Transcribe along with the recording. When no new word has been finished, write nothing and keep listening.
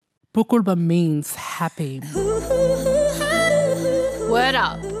Pukulba means happy. Word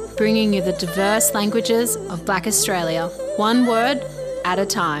Up, bringing you the diverse languages of Black Australia, one word at a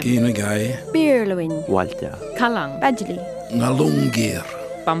time. Kinagai, Birluin, Walter, Kalang, Badjli, Ngalungir,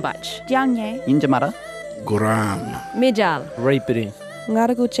 Bambach, Jiangye, Injamara, Guram, Mijal, Raipiri,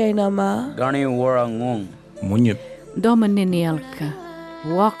 Ngaraguche Nama, Gani Warangung, Munyip, Domininialka,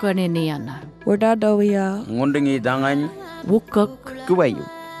 Wakaniniana, Wardadowia, Ngundingi Dangan, Wukuk, Kuwayu,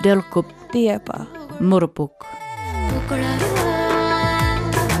 Delkup, Diepa. Murupuk.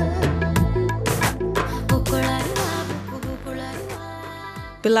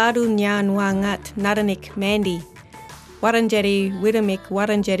 Biladu Nyan Wangat Naranik Mandi Waranjeri Wiramik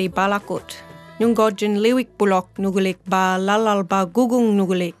Waranjeri Balakut Nungodjan Liwik Bulok Nugulik Ba Lalal Ba Gugung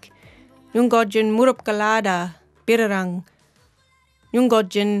Nugulik Nungodjan Murup Galada Birarang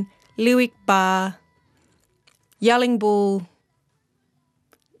Nungodjan Liwik Ba Yalingbu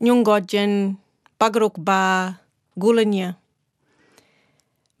Nungodjan Bagaruk Ba Gulanya.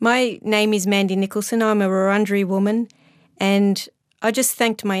 My name is Mandy Nicholson. I'm a Wurundjeri woman, and I just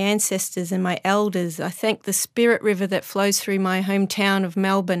thanked my ancestors and my elders. I thank the Spirit River that flows through my hometown of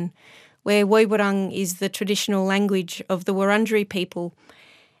Melbourne, where Woiwurrung is the traditional language of the Wurundjeri people.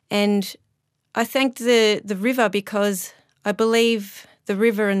 And I thanked the river because I believe the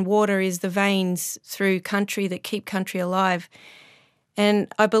river and water is the veins through country that keep country alive.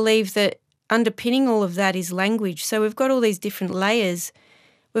 And I believe that underpinning all of that is language. So we've got all these different layers.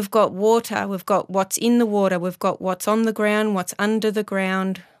 We've got water, we've got what's in the water, we've got what's on the ground, what's under the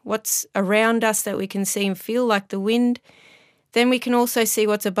ground, what's around us that we can see and feel like the wind. Then we can also see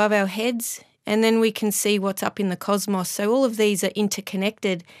what's above our heads, and then we can see what's up in the cosmos. So all of these are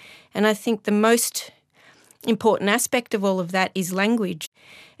interconnected. And I think the most important aspect of all of that is language.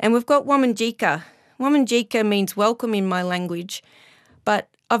 And we've got Wominjeka. Wominjeka means welcome in my language, but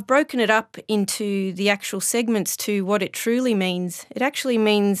I've broken it up into the actual segments to what it truly means. It actually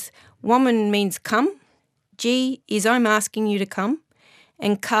means woman means come, G is I'm asking you to come,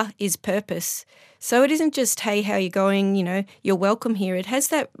 and ka is purpose. So it isn't just, hey, how are you going, you're welcome here. It has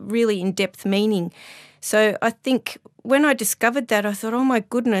that really in-depth meaning. So I think when I discovered that, I thought, oh my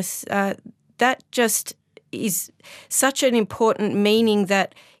goodness, that just is such an important meaning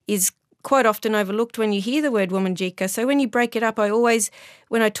that is quite often overlooked when you hear the word Wominjeka. So when you break it up,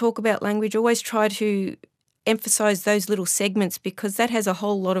 when I talk about language, always try to emphasise those little segments, because that has a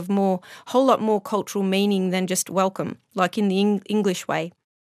whole lot more cultural meaning than just welcome, like in the English way.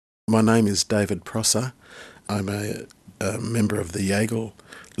 My name is David Prosser. I'm a member of the Yaegl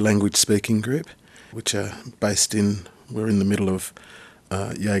language speaking group, which are we're in the middle of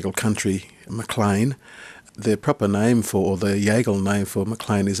Yaegl country, Maclean. The proper name or the Yaegl name for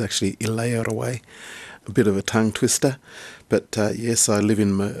Maclean is actually Ilayaraway, a bit of a tongue twister, but yes, I live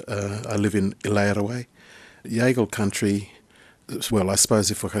in Ilayaraway. Yaegl country, well, I suppose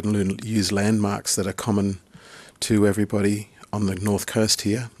if I can use landmarks that are common to everybody on the north coast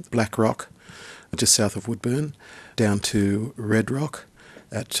here, Black Rock, just south of Woodburn, down to Red Rock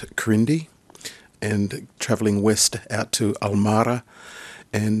at Corindi, and travelling west out to Ulmarra,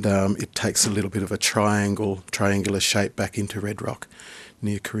 and it takes a little bit of a triangular shape back into Red Rock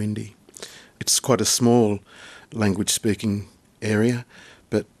near Corindi. It's quite a small language-speaking area,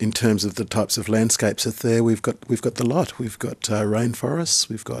 but in terms of the types of landscapes that there, we've got the lot. We've got rainforests,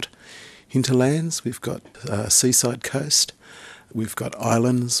 we've got hinterlands, we've got seaside coast, we've got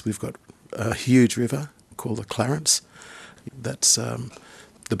islands, we've got a huge river called the Clarence. That's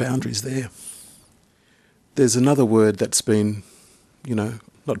the boundaries there. There's another word that's been,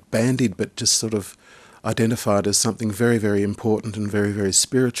 not bandied, but just sort of identified as something very, very important and very, very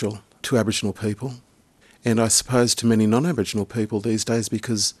spiritual to Aboriginal people. And I suppose to many non-Aboriginal people these days,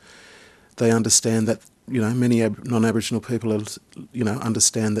 because they understand that, many non-Aboriginal people,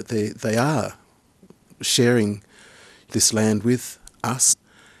 understand that they are sharing this land with us,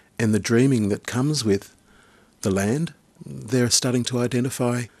 and the dreaming that comes with the land. They're starting to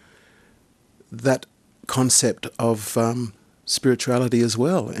identify that concept of spirituality as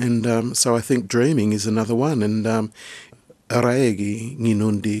well. And so I think dreaming is another one. And Araegi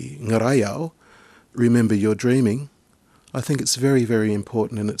Nginundi Ngarayao, remember your dreaming. I think it's very, very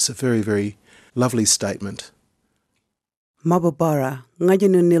important, and it's a very, very lovely statement. Mababara,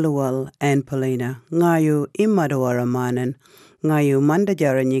 ngajunu nilawal and Paulina, ngayu imadawara manan, ngayu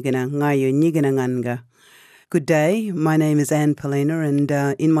mandajara nyigana, ngayu nyigana nganga. Good day, my name is Anne Paulina, and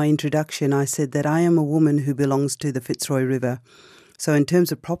in my introduction I said that I am a woman who belongs to the Fitzroy River. So in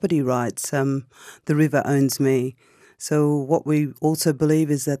terms of property rights, the river owns me. So what we also believe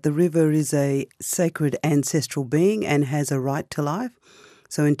is that the river is a sacred ancestral being and has a right to life.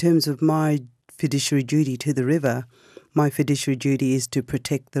 So in terms of my fiduciary duty to the river, my fiduciary duty is to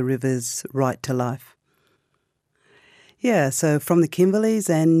protect the river's right to life. Yeah, so from the Kimberleys,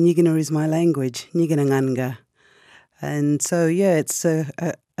 and Nyigina is my language, Nyiginanganga. And so, yeah, it's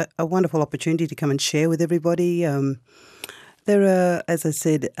a wonderful opportunity to come and share with everybody. There are, as I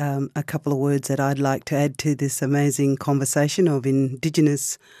said, a couple of words that I'd like to add to this amazing conversation of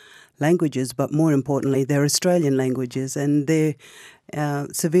Indigenous languages, but more importantly, they're Australian languages, and they're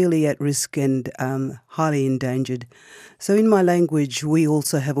severely at risk and highly endangered. So in my language, we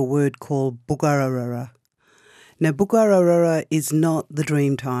also have a word called Bugararara. Now, Bugararara is not the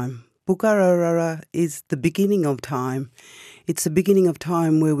dream time. Bugararara is the beginning of time. It's the beginning of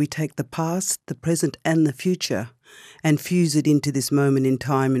time where we take the past, the present and the future and fuse it into this moment in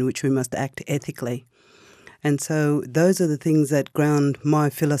time in which we must act ethically. And so those are the things that ground my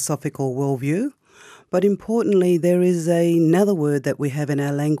philosophical worldview. But importantly, there is another word that we have in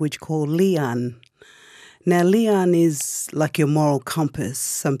our language called lian. Now, lian is like your moral compass.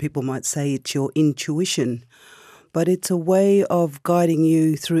 Some people might say it's your intuition. But it's a way of guiding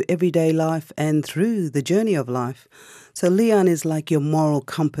you through everyday life and through the journey of life. So lian is like your moral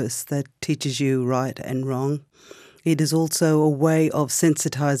compass that teaches you right and wrong. It is also a way of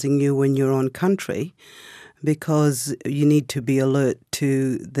sensitizing you when you're on country, because you need to be alert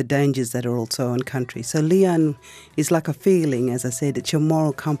to the dangers that are also on country. So lian is like a feeling, as I said, it's your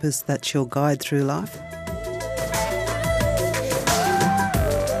moral compass that's your guide through life.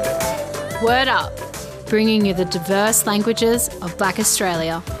 Word Up, bringing you the diverse languages of Black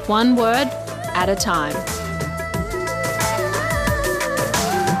Australia, one word at a time.